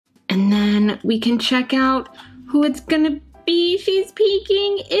And then we can check out who it's gonna be. She's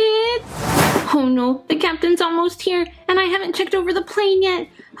peeking. Oh no, the captain's almost here and I haven't checked over the plane yet.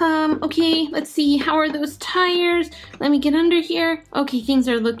 Okay, let's see. How are those tires? Let me get under here. Okay, things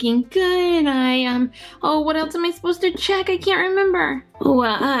are looking good. Oh, what else am I supposed to check? I can't remember. Oh,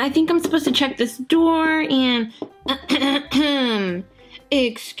 I think I'm supposed to check this door and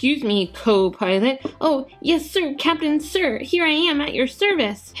excuse me, co-pilot. Oh, yes, sir, Captain, sir. Here I am at your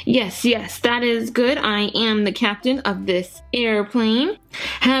service. Yes, that is good. I am the captain of this airplane.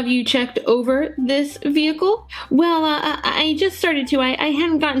 Have you checked over this vehicle? Well, I just started to. I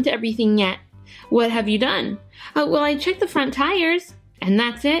hadn't gotten to everything yet. What have you done? Well, I checked the front tires. And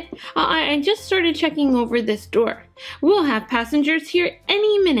that's it? I just started checking over this door. We'll have passengers here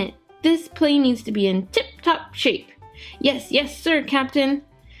any minute. This plane needs to be in tip-top shape. Yes, sir, Captain.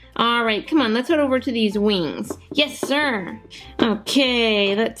 All right, come on, let's head over to these wings. Yes, sir.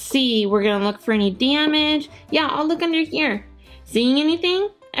 Okay, let's see. We're gonna look for any damage. Yeah, I'll look under here. Seeing anything?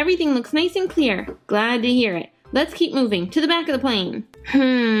 Everything looks nice and clear. Glad to hear it. Let's keep moving to the back of the plane.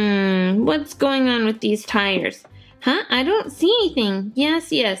 What's going on with these tires? Huh? I don't see anything.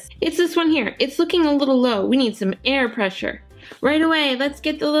 Yes. It's this one here. It's looking a little low. We need some air pressure. Right away,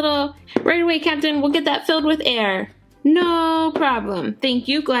 right away, Captain. We'll get that filled with air. No problem. Thank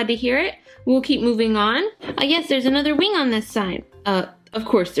you. Glad to hear it. We'll keep moving on. Yes, there's another wing on this side. Of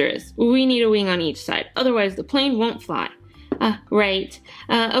course there is. We need a wing on each side. Otherwise, the plane won't fly. Right.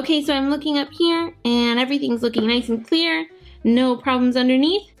 Okay, so I'm looking up here, and everything's looking nice and clear. No problems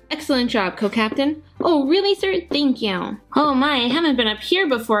underneath. Excellent job, co-captain. Oh, really, sir? Thank you. Oh my, I haven't been up here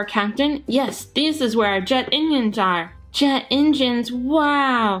before, Captain. Yes, this is where our jet engines are. Jet engines,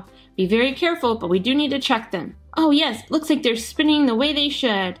 wow. Be very careful, but we do need to check them. Oh yes, looks like they're spinning the way they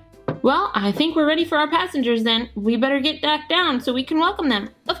should. Well, I think we're ready for our passengers then. We better get back down so we can welcome them.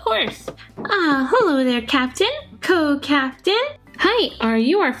 Of course. Hello there, Captain. Co-captain. Hi, are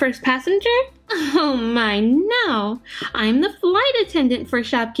you our first passenger? Oh my, no. I'm the flight attendant for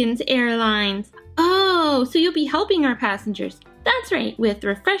Shopkins Airlines. Oh, so you'll be helping our passengers. That's right, with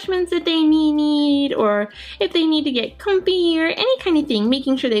refreshments that they may need, or if they need to get comfy, or any kind of thing,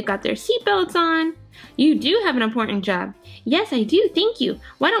 making sure they've got their seatbelts on. You do have an important job. Yes, I do, thank you.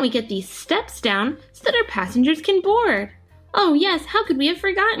 Why don't we get these steps down so that our passengers can board? Oh yes, how could we have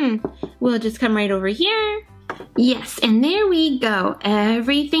forgotten? We'll just come right over here. Yes, and there we go.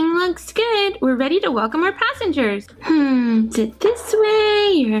 Everything looks good. We're ready to welcome our passengers. Is it this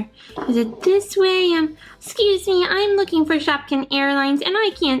way or is it this way? Excuse me, I'm looking for Shopkin Airlines and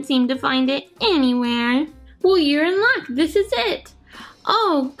I can't seem to find it anywhere. Well, you're in luck. This is it.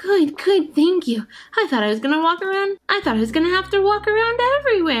 Oh, good, thank you. I thought I was gonna walk around. I thought I was gonna have to walk around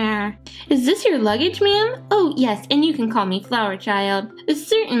everywhere. Is this your luggage, ma'am? Oh, yes, and you can call me Flower Child.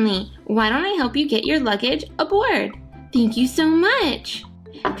 Certainly. Why don't I help you get your luggage aboard? Thank you so much.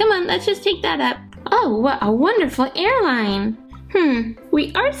 Come on, let's just take that up. Oh, what a wonderful airline.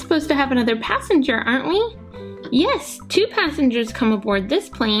 We are supposed to have another passenger, aren't we? Yes, 2 passengers come aboard this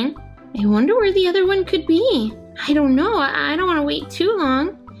plane. I wonder where the other one could be. I don't know. I don't want to wait too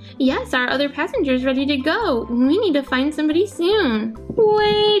long. Yes, our other passenger's ready to go. We need to find somebody soon.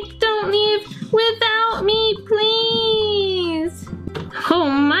 Wait, don't leave without me, please. Oh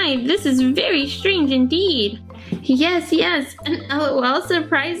my, this is very strange indeed. Yes, an LOL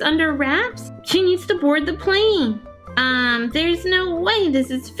surprise under wraps? She needs to board the plane. There's no way this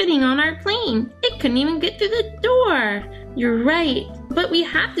is fitting on our plane. It couldn't even get through the door. You're right, but we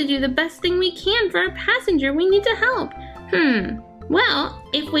have to do the best thing we can for our passenger. We need to help. Well,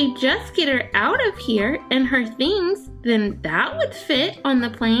 if we just get her out of here and her things, then that would fit on the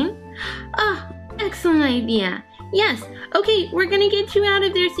plane. Excellent idea. Yes, okay, we're gonna get you out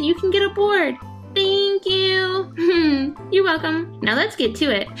of there so you can get aboard. Thank you. You're welcome. Now let's get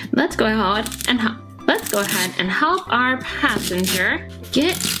to it. Let's go ahead and help our passenger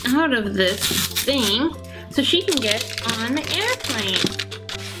get out of this thing so she can get on the airplane.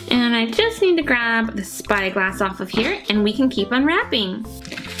 And I just need to grab the spyglass off of here and we can keep unwrapping.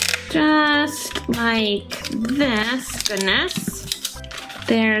 Just like this. Goodness.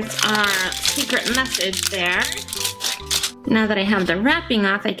 There's our secret message there. Now that I have the wrapping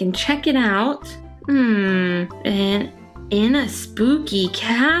off, I can check it out. And in a spooky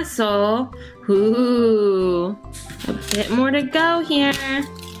castle. Ooh. A bit more to go here.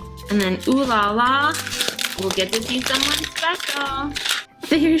 And then ooh la la. We'll get to see someone special.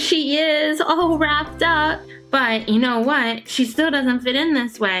 There she is, all wrapped up. But you know what? She still doesn't fit in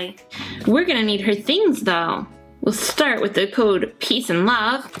this way. We're gonna need her things though. We'll start with the code Peace and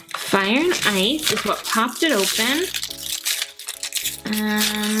Love. Fire and ice is what popped it open.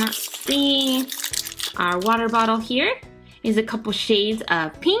 Let's see. Our water bottle here is a couple shades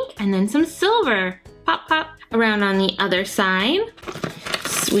of pink and then some silver. Pop, pop. Around on the other side.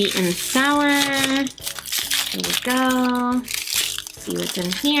 Sweet and sour. Here we go. See what's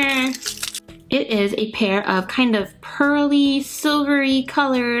in here. It is a pair of kind of pearly, silvery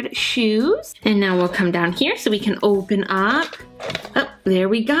colored shoes. And now we'll come down here so we can open up. Oh, there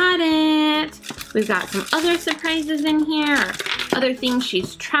we got it. We've got some other surprises in here, other things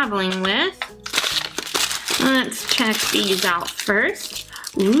she's traveling with. Let's check these out first.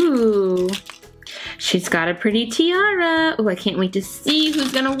 Ooh, she's got a pretty tiara. Oh, I can't wait to see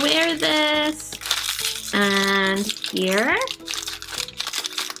who's gonna wear this. And here,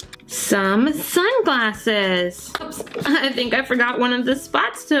 some sunglasses. Oops, I think I forgot one of the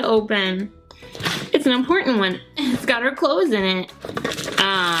spots to open. It's an important one. It's got her clothes in it.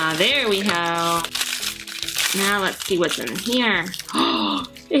 Ah, there we go. Now let's see what's in here.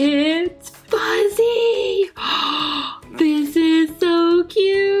 It's fuzzy. This is so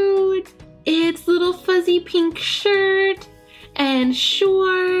cute. It's little fuzzy pink shirt and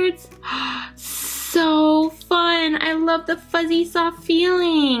shorts. So fun. I love the fuzzy soft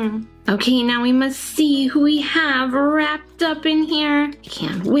feeling. Okay, now we must see who we have wrapped up in here.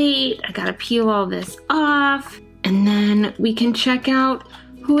 Can't wait. I gotta peel all this off. And then we can check out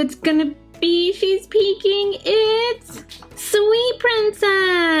who it's gonna be. She's peeking. It's Sweet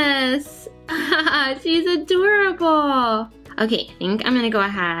Princess. She's adorable. Okay, I think I'm gonna go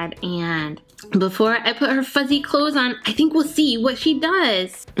ahead and before I put her fuzzy clothes on, I think we'll see what she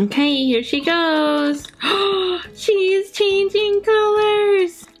does. Okay, here she goes. She's changing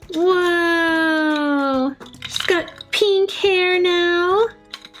colors. Whoa. She's got pink hair now.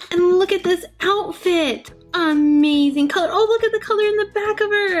 And look at this outfit. Amazing color. Oh, look at the color in the back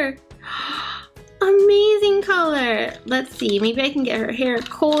of her. Amazing color. Let's see, maybe I can get her hair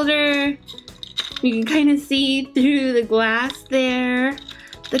colder. You can kind of see through the glass there.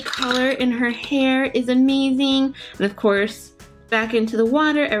 The color in her hair is amazing. And of course, back into the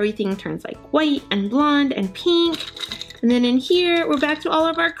water, everything turns like white and blonde and pink. And then in here, we're back to all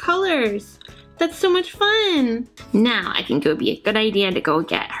of our colors. That's so much fun. Now I think it would be a good idea to go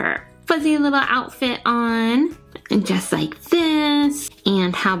get her fuzzy little outfit on. And just like this.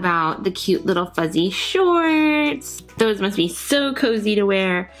 And how about the cute little fuzzy shorts? Those must be so cozy to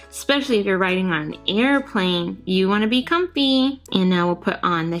wear, especially if you're riding on an airplane. You want to be comfy. And now we'll put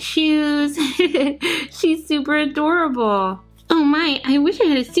on the shoes. She's super adorable. Oh my, I wish I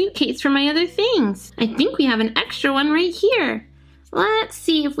had a suitcase for my other things. I think we have an extra one right here. Let's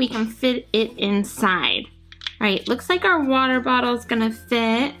see if we can fit it inside. All right, looks like our water bottle is gonna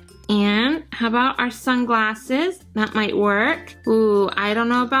fit. And how about our sunglasses? That might work. Ooh, I don't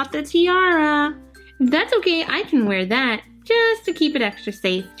know about the tiara. That's okay, I can wear that just to keep it extra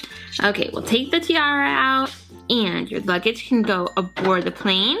safe. Okay, we'll take the tiara out and your luggage can go aboard the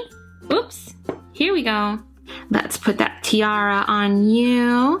plane. Oops, here we go. Let's put that tiara on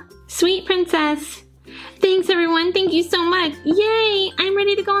you. Sweet Princess. Thanks everyone, thank you so much. Yay, I'm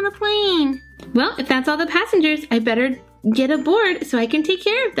ready to go on the plane. Well, if that's all the passengers, I better get aboard so I can take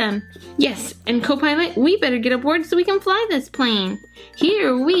care of them. Yes, and co-pilot, we better get aboard so we can fly this plane.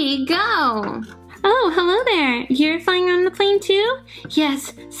 Here we go. Oh, hello there. You're flying on the plane too?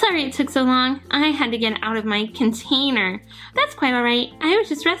 Yes, sorry it took so long. I had to get out of my container. That's quite all right. I was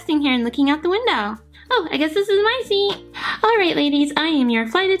just resting here and looking out the window. Oh, I guess this is my seat. All right, ladies, I am your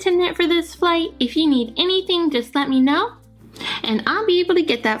flight attendant for this flight. If you need anything, just let me know, and I'll be able to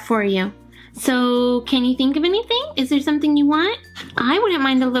get that for you. So, can you think of anything? Is there something you want? I wouldn't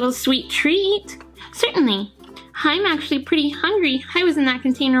mind a little sweet treat. Certainly. I'm actually pretty hungry. I was in that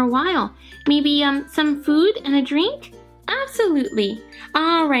container a while. Maybe some food and a drink? Absolutely.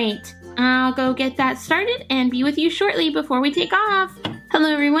 All right. I'll go get that started and be with you shortly before we take off. Hello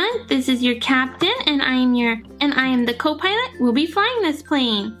everyone, this is your captain and I am the co-pilot. We'll be flying this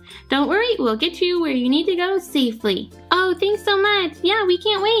plane. Don't worry, we'll get you where you need to go safely. Oh, thanks so much. Yeah, we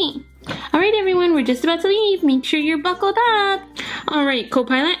can't wait. All right everyone, we're just about to leave. Make sure you're buckled up. All right,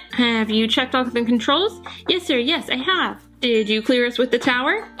 co-pilot, have you checked off the controls? Yes sir, yes I have. Did you clear us with the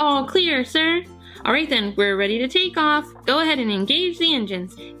tower? All clear, sir. All right then, we're ready to take off. Go ahead and engage the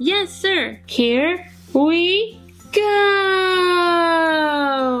engines. Yes sir. Here we go!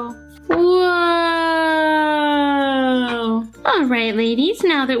 Whoa! All right, ladies,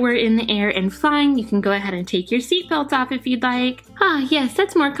 now that we're in the air and flying, you can go ahead and take your seatbelt off if you'd like. Ah, yes,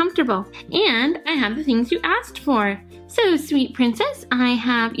 that's more comfortable. And I have the things you asked for. So, Sweet Princess, I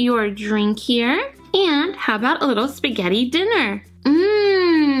have your drink here. And how about a little spaghetti dinner?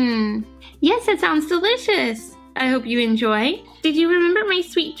 Mmm. Yes, that sounds delicious. I hope you enjoy. Did you remember my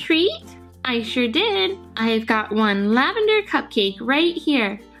sweet treat? I sure did. I've got one lavender cupcake right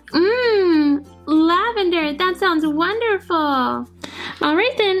here. Lavender, that sounds wonderful. All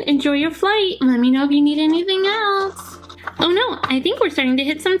right then, enjoy your flight. Let me know if you need anything else. Oh no, I think we're starting to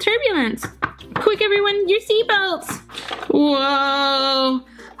hit some turbulence. Quick everyone, your seatbelts. Whoa.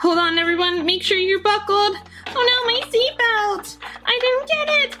 Hold on everyone, make sure you're buckled. Oh no, my seatbelt. I didn't get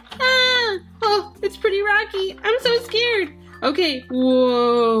it. Oh, it's pretty rocky. I'm so scared. Okay,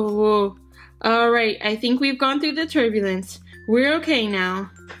 whoa. All right, I think we've gone through the turbulence. We're okay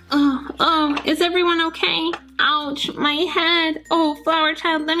now. Oh, is everyone okay? Ouch, my head. Oh, Flower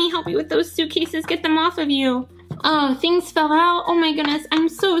Child, let me help you with those suitcases. Get them off of you. Oh, things fell out. Oh my goodness, I'm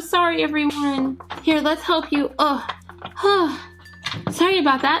so sorry, everyone. Here, let's help you. Sorry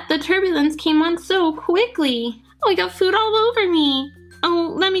about that. The turbulence came on so quickly. Oh, I got food all over me.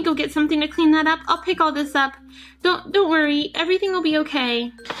 Oh, let me go get something to clean that up. I'll pick all this up. Don't worry, everything will be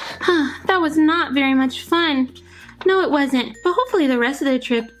okay. That was not very much fun. No, it wasn't, but hopefully the rest of the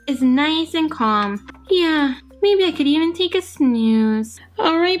trip is nice and calm. Yeah, maybe I could even take a snooze.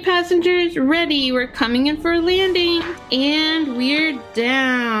 All right, passengers, ready. We're coming in for a landing, and we're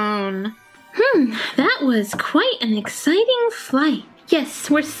down. That was quite an exciting flight. Yes,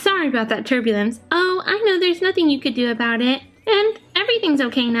 we're sorry about that turbulence. Oh, I know there's nothing you could do about it. And everything's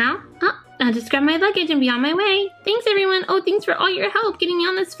okay now. I'll just grab my luggage and be on my way. Thanks, everyone. Oh, thanks for all your help getting me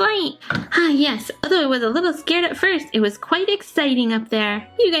on this flight. Yes. Although I was a little scared at first, it was quite exciting up there.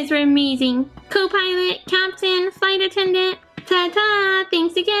 You guys were amazing. Co-pilot, captain, flight attendant. Ta-ta.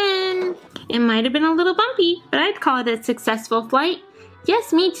 Thanks again. It might have been a little bumpy, but I'd call it a successful flight.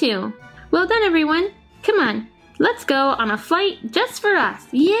 Yes, me too. Well done, everyone. Come on. Let's go on a flight just for us.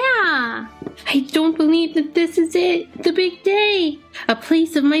 Yeah! I don't believe that this is it. The big day. A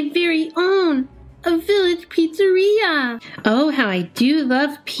place of my very own. A village pizzeria. Oh, how I do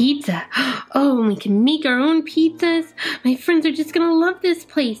love pizza. Oh, we can make our own pizzas. My friends are just gonna love this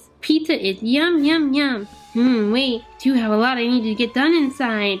place. Pizza is yum, yum, yum. Wait, do have a lot I need to get done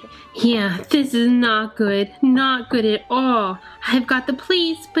inside. Yeah, this is not good. Not good at all. I've got the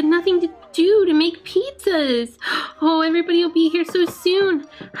place, but nothing to do to make pizzas. Oh, everybody will be here so soon.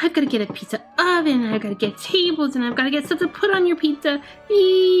 I've got to get a pizza oven. I've got to get tables, and I've got to get stuff to put on your pizza.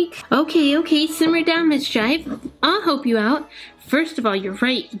 Eek. Okay, simmer down, Miss Jive. I'll help you out. First of all, you're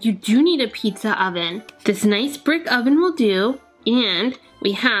right. You do need a pizza oven. This nice brick oven will do. And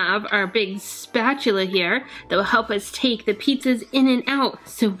we have our big spatula here that will help us take the pizzas in and out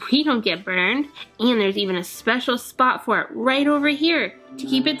so we don't get burned. And there's even a special spot for it right over here to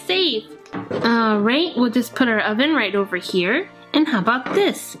keep it safe. Alright, we'll just put our oven right over here. And how about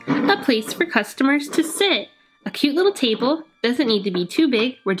this? A place for customers to sit. A cute little table. Doesn't need to be too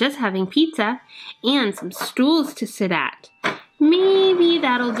big. We're just having pizza. And some stools to sit at. Maybe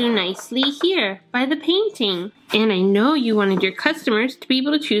that'll do nicely here by the painting. And I know you wanted your customers to be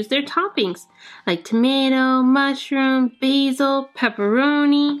able to choose their toppings, like tomato, mushroom, basil,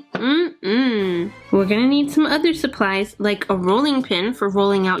 pepperoni. We're gonna need some other supplies, like a rolling pin for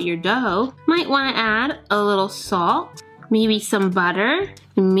rolling out your dough. Might wanna add a little salt, maybe some butter,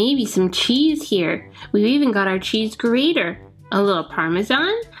 and maybe some cheese here. We've even got our cheese grater. A little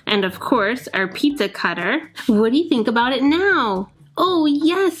Parmesan, and of course, our pizza cutter. What do you think about it now? Oh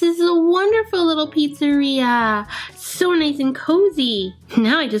yes, this is a wonderful little pizzeria. So nice and cozy.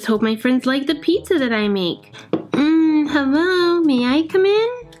 Now I just hope my friends like the pizza that I make. Hello, may I come in?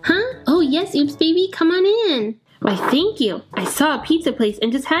 Huh? Oh yes, Oops Baby, come on in. Why, thank you. I saw a pizza place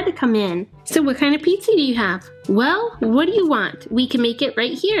and just had to come in. So what kind of pizza do you have? Well, what do you want? We can make it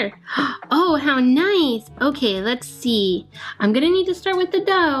right here. Oh, how nice. Okay, let's see. I'm gonna need to start with the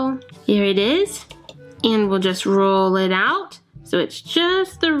dough. Here it is. And we'll just roll it out so it's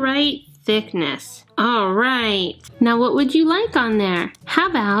just the right thickness. All right. Now what would you like on there? How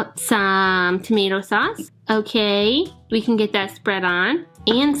about some tomato sauce? Okay, we can get that spread on.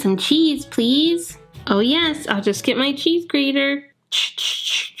 And some cheese, please. Oh yes, I'll just get my cheese grater.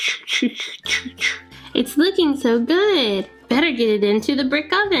 It's looking so good. Better get it into the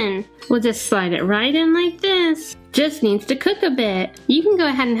brick oven. We'll just slide it right in like this. Just needs to cook a bit. You can go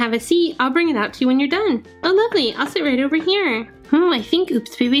ahead and have a seat. I'll bring it out to you when you're done. Oh lovely, I'll sit right over here. Oh, I think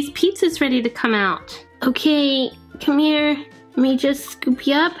Oops Baby's pizza's ready to come out. Okay, come here. Let me just scoop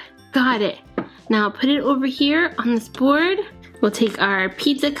you up. Got it. Now put it over here on this board. We'll take our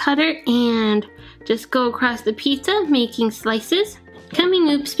pizza cutter and just go across the pizza, making slices. Coming,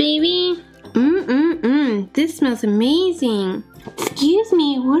 Oops Baby. This smells amazing. Excuse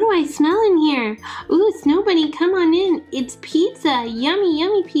me, what do I smell in here? Ooh, Snow Bunny, come on in. It's pizza, yummy,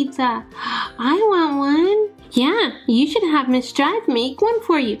 yummy pizza. I want one. Yeah, you should have Miss Drive make one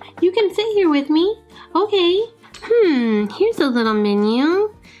for you. You can sit here with me. Okay. Here's a little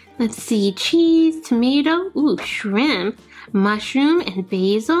menu. Let's see, cheese, tomato, ooh, shrimp, mushroom, and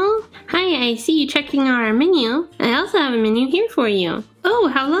basil. Hi, I see you checking our menu. I also have a menu here for you. Oh,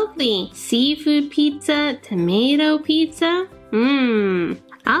 how lovely. Seafood pizza, tomato pizza.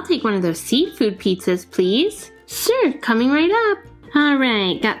 I'll take one of those seafood pizzas, please. Sure, coming right up. All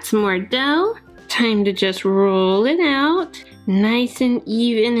right, got some more dough. Time to just roll it out. Nice and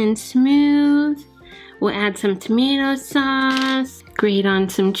even and smooth. We'll add some tomato sauce, grate on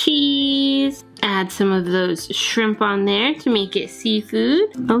some cheese, add some of those shrimp on there to make it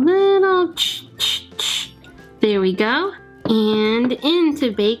seafood. A little there we go. And in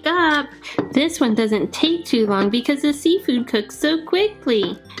to bake up. This one doesn't take too long because the seafood cooks so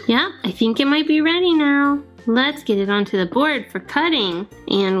quickly. Yep, I think it might be ready now. Let's get it onto the board for cutting.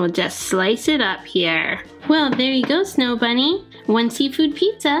 And we'll just slice it up here. Well, there you go, Snow Bunny. One seafood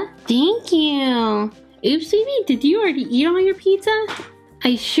pizza. Thank you. Oops, sweetie, did you already eat all your pizza?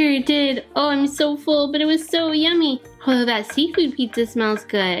 I sure did. Oh, I'm so full, but it was so yummy. Oh, that seafood pizza smells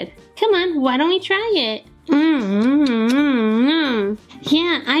good. Come on, why don't we try it?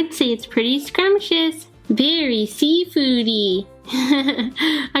 Yeah, I'd say it's pretty scrumptious. Very seafoody.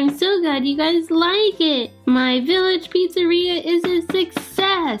 I'm so glad you guys like it. My village pizzeria is a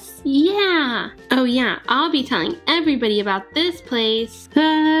success. Yeah. Oh yeah, I'll be telling everybody about this place. We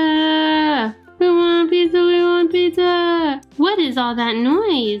want pizza, we want pizza. What is all that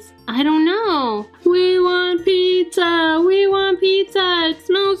noise? I don't know. We want pizza, we want pizza. It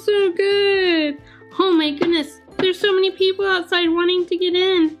smells so good. Oh my goodness, there's so many people outside wanting to get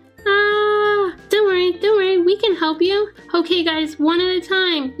in. Don't worry, we can help you. Okay guys, one at a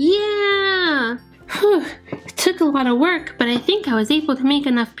time. Yeah. Whew. It took a lot of work, but I think I was able to make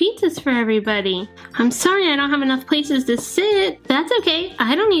enough pizzas for everybody. I'm sorry I don't have enough places to sit. That's okay,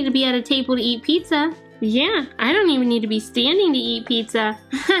 I don't need to be at a table to eat pizza. Yeah, I don't even need to be standing to eat pizza.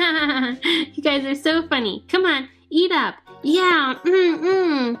 You guys are so funny. Come on, eat up. Yeah,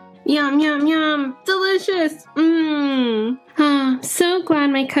 Yum, yum, yum. Delicious. So glad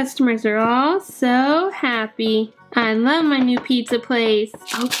my customers are all so happy. I love my new pizza place.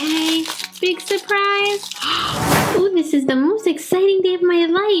 Okay, big surprise. Oh, this is the most exciting day of my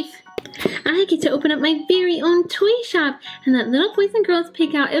life. I get to open up my very own toy shop and let little boys and girls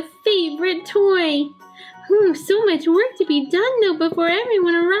pick out a favorite toy. So much work to be done though before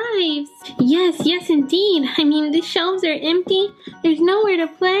everyone arrives. Yes, indeed. I mean, the shelves are empty. There's nowhere to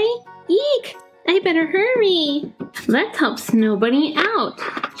play. Eek! I better hurry. Let's help Snow Bunny out.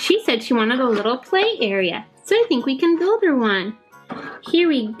 She said she wanted a little play area, so I think we can build her one. Here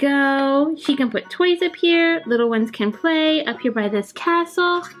we go. She can put toys up here. Little ones can play up here by this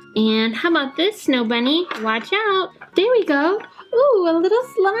castle. And how about this, Snow Bunny? Watch out. There we go. Ooh, a little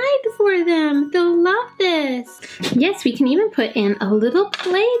slide for them. They'll love this. Yes, we can even put in a little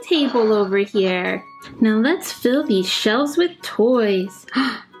play table over here. Now let's fill these shelves with toys.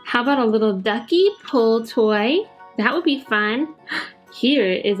 How about a little ducky pull toy? That would be fun.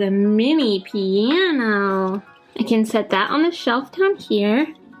 Here is a mini piano. I can set that on the shelf down here.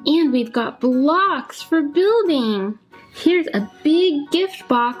 And we've got blocks for building. Here's a big gift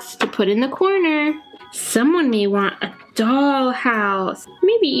box to put in the corner. Someone may want a dollhouse.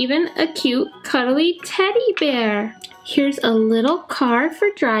 Maybe even a cute, cuddly teddy bear. Here's a little car for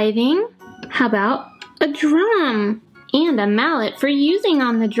driving. How about a drum? And a mallet for using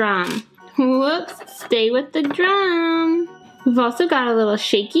on the drum. Whoops, stay with the drum. We've also got a little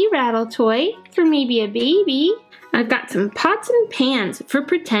shaky rattle toy for maybe a baby. I've got some pots and pans for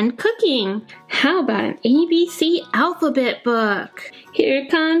pretend cooking. How about an ABC alphabet book? Here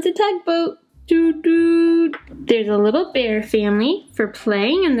comes a tugboat. Doo-doo. There's a little bear family for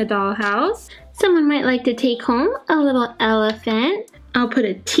playing in the dollhouse. Someone might like to take home a little elephant. I'll put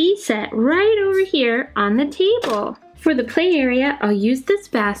a tea set right over here on the table. For the play area, I'll use this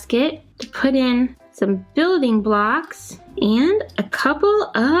basket to put in some building blocks and a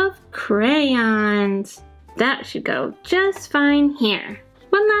couple of crayons. That should go just fine here.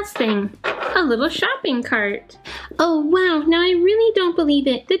 One last thing, a little shopping cart. Oh wow, now I really don't believe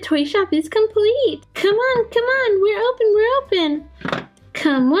it. The toy shop is complete. Come on, we're open.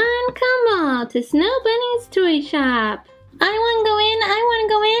 Come on to Snow Bunny's toy shop. I wanna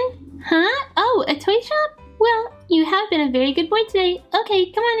go in. Huh? Oh, a toy shop? Well, you have been a very good boy today.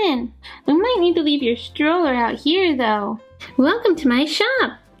 Okay, come on in. We might need to leave your stroller out here though. Welcome to my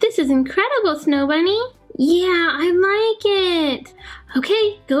shop. This is incredible, Snow Bunny. Yeah, I like it.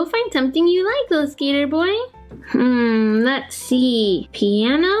 Okay, go find something you like, little skater boy. Let's see.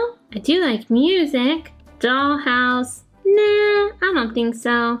 Piano? I do like music. dollhouse. Nah, I don't think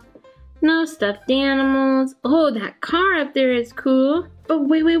so. No stuffed animals. Oh, that car up there is cool. But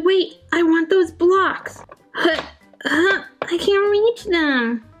wait. I want those blocks. I can't reach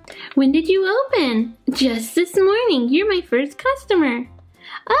them. When did you open? Just this morning. You're my first customer.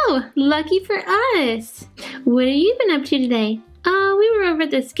 Oh, lucky for us. What have you been up to today? Oh, we were over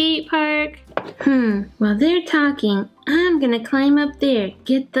at the skate park. While they're talking, I'm gonna climb up there,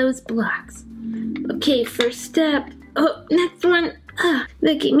 get those blocks. Okay, first step. Oh, next one.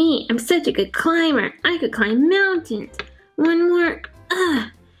 Look at me. I'm such a good climber. I could climb mountains. One more.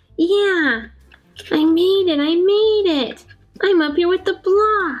 Yeah. I made it. I'm up here with the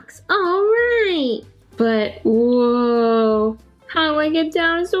blocks. All right. But, whoa. How do I get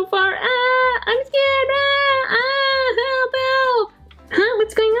down so far? I'm scared. Help. Huh?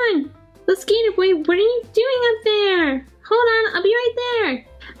 What's going on? The skater boy, what are you doing up there? Hold on, I'll be right there.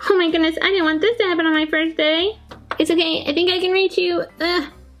 Oh my goodness, I didn't want this to happen on my first day. It's okay, I think I can reach you.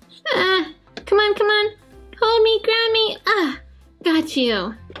 Come on. Hold me, grab me. Got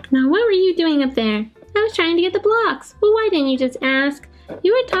you. Now what were you doing up there? I was trying to get the blocks. Well, why didn't you just ask?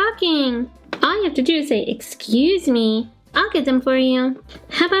 You were talking. All you have to do is say, excuse me. I'll get them for you.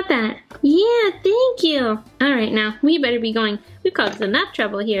 How about that? Yeah, thank you. All right, now, we better be going. We've caused enough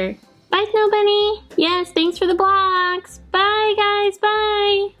trouble here. Bye, Snow Bunny. Yes, thanks for the blocks. Bye, guys,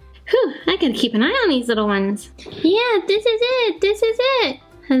 bye. Whew, I gotta keep an eye on these little ones. Yeah, this is it.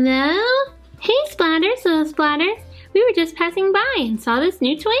 Hello? Hey, Splatters, little Splatters. We were just passing by and saw this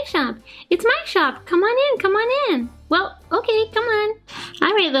new toy shop. It's my shop. Come on in. Well, okay, come on.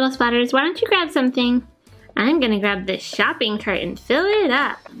 All right, little Splatters, why don't you grab something? I'm gonna grab this shopping cart and fill it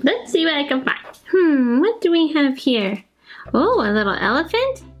up. Let's see what I can find. What do we have here? Oh, a little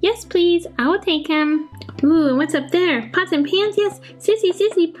elephant? Yes, please. I will take him. Ooh, and what's up there? Pots and pans? Yes.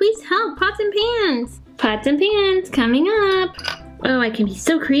 Sissy, please help. Pots and pans. Pots and pans coming up. Oh, I can be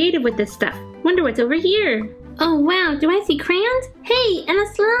so creative with this stuff. Wonder what's over here. Oh, wow. Do I see crayons? Hey, and a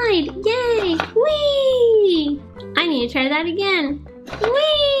slide. Yay. Whee! I need to try that again.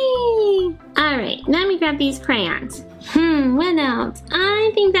 Whee! Alright, let me grab these crayons. What else?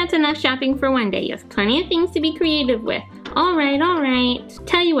 I think that's enough shopping for one day. You have plenty of things to be creative with. Alright.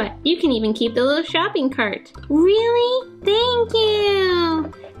 Tell you what, you can even keep the little shopping cart. Really? Thank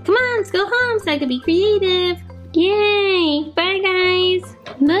you! Come on, let's go home so I can be creative. Yay! Bye, guys!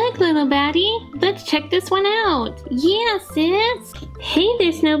 Look, little baddie, let's check this one out. Yeah, sis! Hey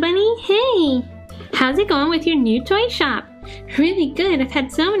there, Snow Bunny. Hey! How's it going with your new toy shop? Really good. I've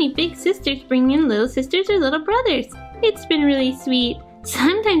had so many big sisters bring in little sisters or little brothers. It's been really sweet.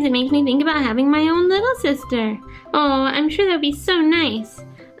 Sometimes it makes me think about having my own little sister. Oh, I'm sure that'd be so nice.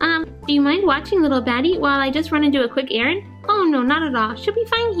 Do you mind watching, little baddie, while I just run and do a quick errand? Oh, no, not at all. She'll be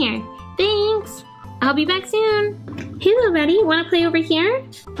fine here. Thanks. I'll be back soon. Hey, little baddie, want to play over here?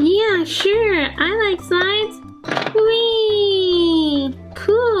 Yeah, sure. I like slides. Whee!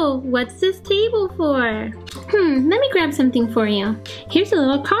 Cool. What's this table for? Let me grab something for you. Here's a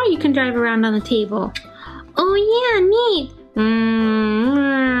little car you can drive around on the table. Oh, yeah, neat.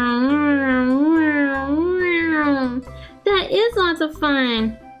 That is lots of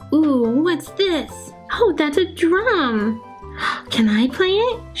fun. Ooh, what's this? Oh, that's a drum. Can I play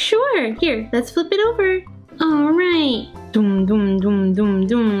it? Sure. Here, let's flip it over. All right. Dum, dum, dum, dum,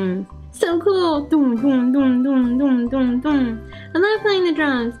 dum. So cool. Dum, dum, dum, dum, dum, dum, dum. I love playing the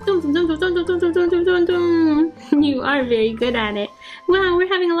drums. Dum, dum, dum, dum, dum, dum, dum, dum, dum, dum. You are very good at it. Wow, we're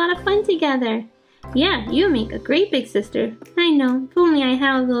having a lot of fun together. Yeah, you make a great big sister. I know. If only I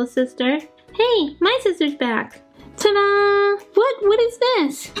had a little sister. Hey, my sister's back. Ta-da! What is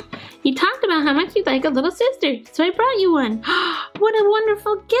this? You talked about how much you'd like a little sister, so I brought you one. What a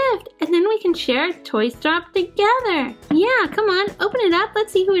wonderful gift! And then we can share a toy shop together. Yeah, come on, open it up.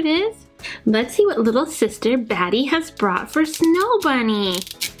 Let's see who it is. Let's see what little sister Baddie has brought for Snow Bunny.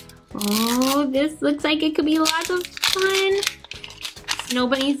 Oh, this looks like it could be lots of fun. Snow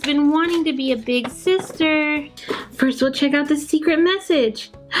Bunny's been wanting to be a big sister. First, we'll check out the secret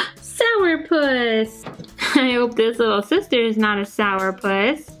message. Sourpuss! I hope this little sister is not a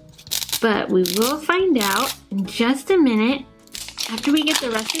sourpuss. But we will find out in just a minute after we get the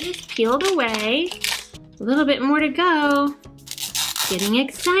rest of this peeled away. A little bit more to go. Getting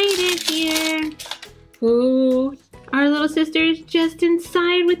excited here. Ooh, our little sister is just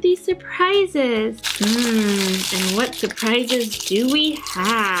inside with these surprises. And what surprises do we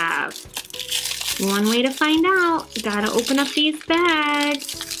have? One way to find out, gotta open up these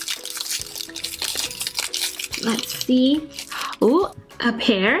bags. Let's see. Oh, a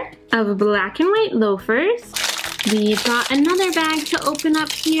pair of black and white loafers. We've got another bag to open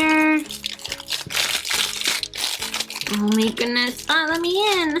up here. Oh my goodness. Let me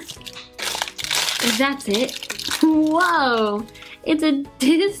in. That's it. Whoa. It's a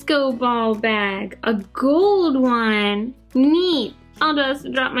disco ball bag. A gold one. Neat. I'll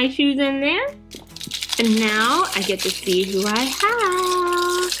just drop my shoes in there. And now I get to see who I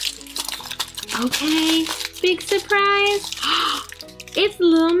have. Okay. Big surprise. It's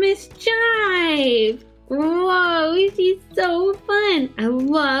Little Miss Jive. Whoa, she's so fun. I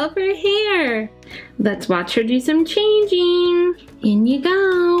love her hair. Let's watch her do some changing. In you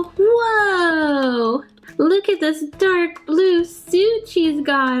go. Whoa. Look at this dark blue suit she's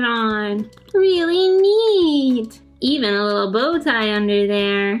got on. Really neat. Even a little bow tie under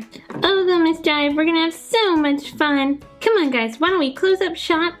there. Oh, Little Miss Jive, we're gonna have so much fun. Come on, guys, why don't we close up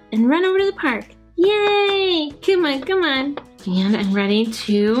shop and run over to the park? Yay! Come on, come on. And I'm ready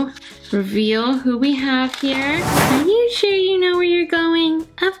to reveal who we have here. Are you sure you know where you're going?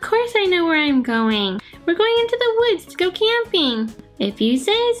 Of course I know where I'm going. We're going into the woods to go camping. If you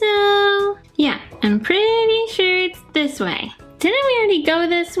say so. Yeah, I'm pretty sure it's this way. Didn't we already go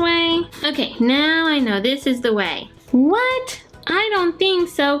this way? Okay, now I know this is the way. What? I don't think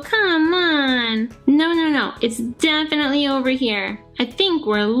so. Come on. No. It's definitely over here. I think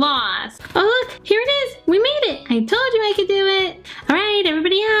we're lost. Oh, look. Here it is. We made it. I told you I could do it. All right,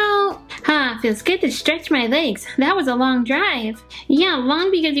 everybody out. Feels good to stretch my legs. That was a long drive. Yeah, long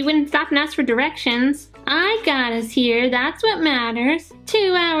because you wouldn't stop and ask for directions. I got us here. That's what matters.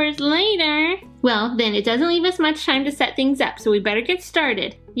 2 hours later. Well, then it doesn't leave us much time to set things up, so we better get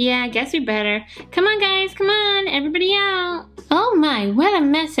started. Yeah, I guess we better. Come on, guys. Come on. Everybody out. Oh my, what a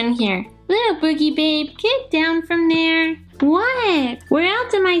mess in here. Little Boogie Babe, get down from there. What? Where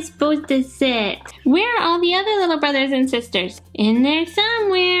else am I supposed to sit? Where are all the other little brothers and sisters? In there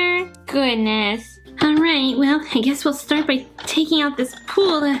somewhere. Goodness. Alright, well, I guess we'll start by taking out this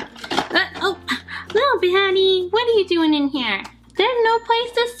pool. Oh, little Patty, what are you doing in here? There's no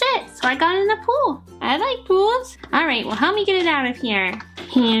place to sit, so I got in the pool. I like pools. Alright, well, help me get it out of here.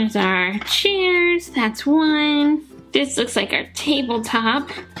 Here's our chairs. That's one. This looks like our tabletop.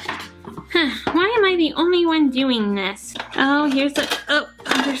 Why am I the only one doing this? Oh, here's the... Oh,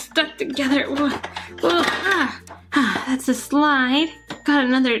 they're stuck together. Whoa. That's a slide. Got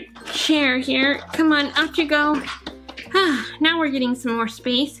another chair here. Come on, out you go. Now we're getting some more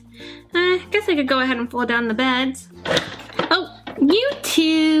space. Guess I could go ahead and fold down the beds. Oh, you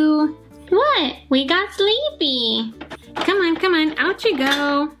two. What? We got sleepy. Come on, out you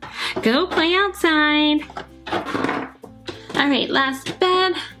go. Go play outside. Alright, last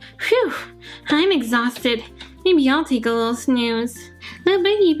bed. Phew, I'm exhausted. Maybe I'll take a little snooze. Little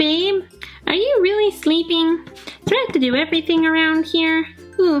Boogie Babe, are you really sleeping? Do I have to do everything around here?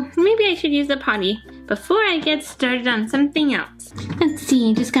 Ooh, maybe I should use the potty before I get started on something else. Let's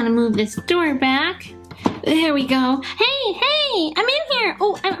see, just gotta move this door back. There we go. Hey, I'm in here.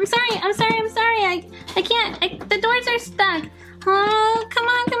 Oh, I'm sorry. I can't, the doors are stuck. Oh, come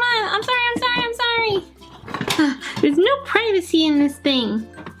on. I'm sorry. There's no privacy in this thing.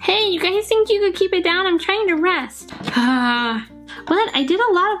 Hey, you guys think you could keep it down? I'm trying to rest. But I did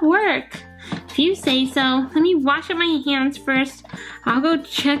a lot of work. If you say so. Let me wash up my hands first. I'll go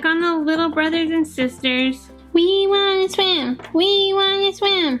check on the little brothers and sisters. We wanna swim.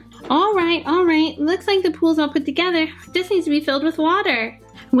 All right. Looks like the pool's all put together. This needs to be filled with water.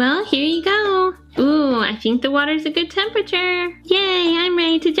 Well, here you go. Ooh, I think the water's a good temperature. Yay, I'm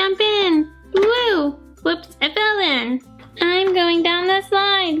ready to jump in. Woo! Whoops, I fell in. I'm going down the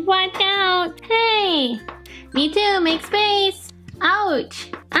slide. Watch out. Hey! Me too, make space.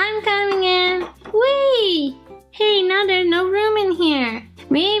 Ouch! I'm coming in. Whee! Hey, now there's no room in here.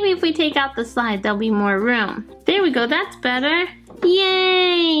 Maybe if we take out the slide, there'll be more room. There we go, that's better.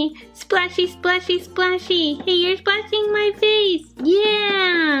 Yay! Splashy. Hey, you're splashing my face.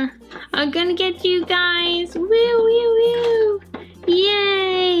 Yeah! I'm gonna get you guys. Woo!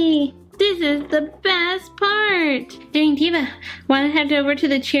 Yay! This is the best part. Daring Diva, wanna head over to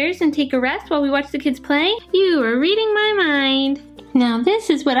the chairs and take a rest while we watch the kids play? You are reading my mind. Now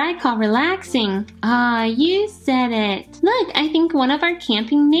this is what I call relaxing. You said it. Look, I think one of our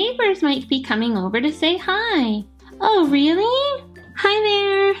camping neighbors might be coming over to say hi. Oh, really? Hi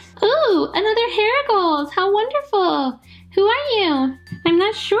there. Ooh, another Harigold. How wonderful. Who are you? I'm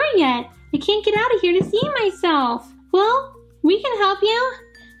not sure yet. I can't get out of here to see myself. Well, we can help you.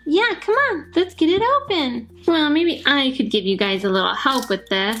 Yeah, come on. Let's get it open. Well, maybe I could give you guys a little help with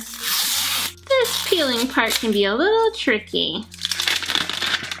this. This peeling part can be a little tricky.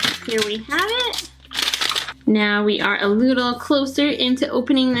 Here we have it. Now we are a little closer into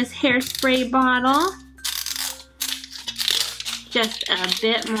opening this hairspray bottle. Just a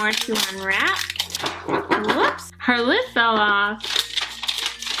bit more to unwrap. Whoops. her lid fell off.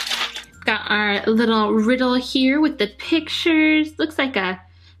 Got our little riddle here with the pictures. Looks like a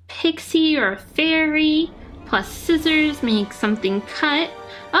pixie or a fairy. Plus scissors make something cut.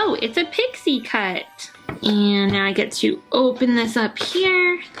 Oh, it's a pixie cut. And now I get to open this up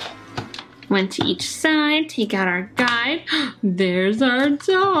here. One to each side, take out our guide. There's our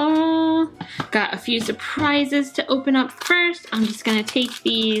doll. Got a few surprises to open up first. I'm just gonna take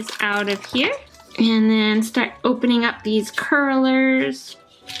these out of here and then start opening up these curlers.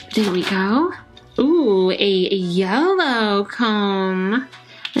 There we go. Ooh, a yellow comb.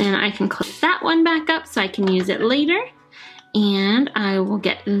 And I can close that one back up so I can use it later. And I will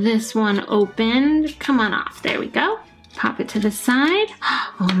get this one opened. Come on off, there we go. Pop it to the side.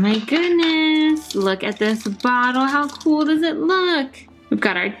 Oh my goodness, look at this bottle. How cool does it look? We've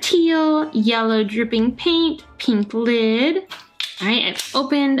got our teal, yellow dripping paint, pink lid. All right, I've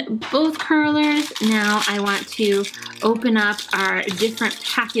opened both curlers. Now I want to open up our different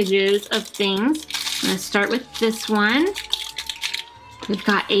packages of things. I'm gonna start with this one. We've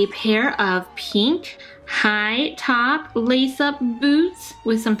got a pair of pink high top lace-up boots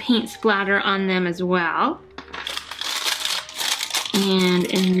with some paint splatter on them as well. And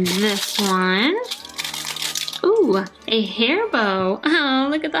in this one, ooh, a hair bow. Oh,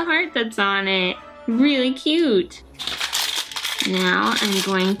 look at the heart that's on it. Really cute. Now I'm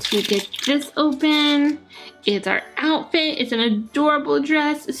going to get this open. It's our outfit. It's an adorable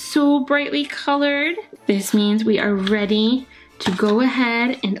dress, so brightly colored. This means we are ready to go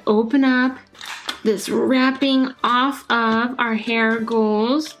ahead and open up this wrapping off of our Hair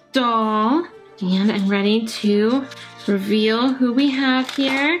Goals doll. And I'm ready to reveal who we have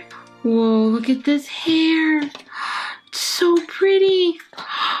here. Whoa, look at this hair. It's so pretty.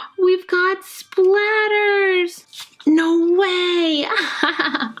 We've got splatters. No way.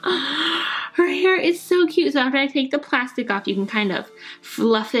 Her hair is so cute. So after I take the plastic off, you can kind of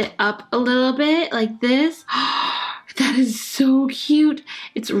fluff it up a little bit like this. That is so cute.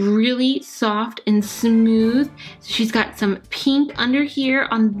 It's really soft and smooth. So she's got some pink under here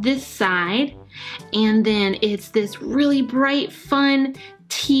on this side. And then it's this really bright, fun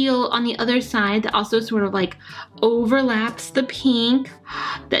teal on the other side that also sort of like overlaps the pink.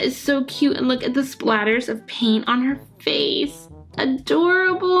 That is so cute. And look at the splatters of paint on her face.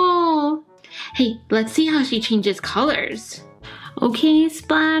 Adorable. Hey, let's see how she changes colors. Okay,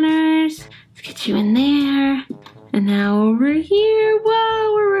 splatters. Let's get you in there. And now over here,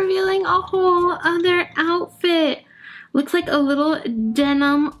 whoa, we're revealing a whole other outfit. Looks like a little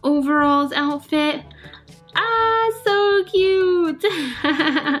denim overalls outfit. Ah, so cute.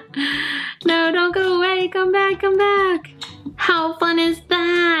 No, don't go away. Come back, come back. How fun is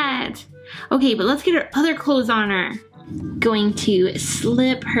that? Okay, but let's get her other clothes on her. Going to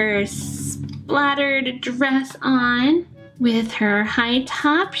slip her splattered dress on with her high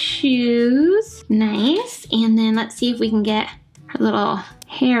top shoes. Nice. And then let's see if we can get her little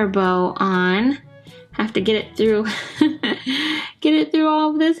hair bow on. Have to get it through get it through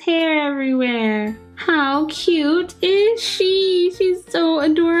all of this hair everywhere. How cute is she? She's so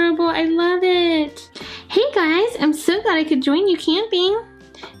adorable. I love it. Hey guys, I'm so glad I could join you camping.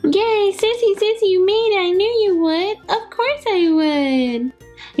 Yay, Sissy, you made it. I knew you would. Of course I would.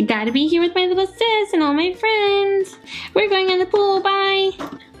 I gotta be here with my little sis and all my friends. We're going in the pool, bye.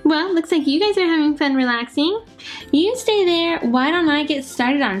 Well, looks like you guys are having fun relaxing. You stay there. Why don't I get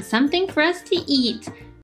started on something for us to eat?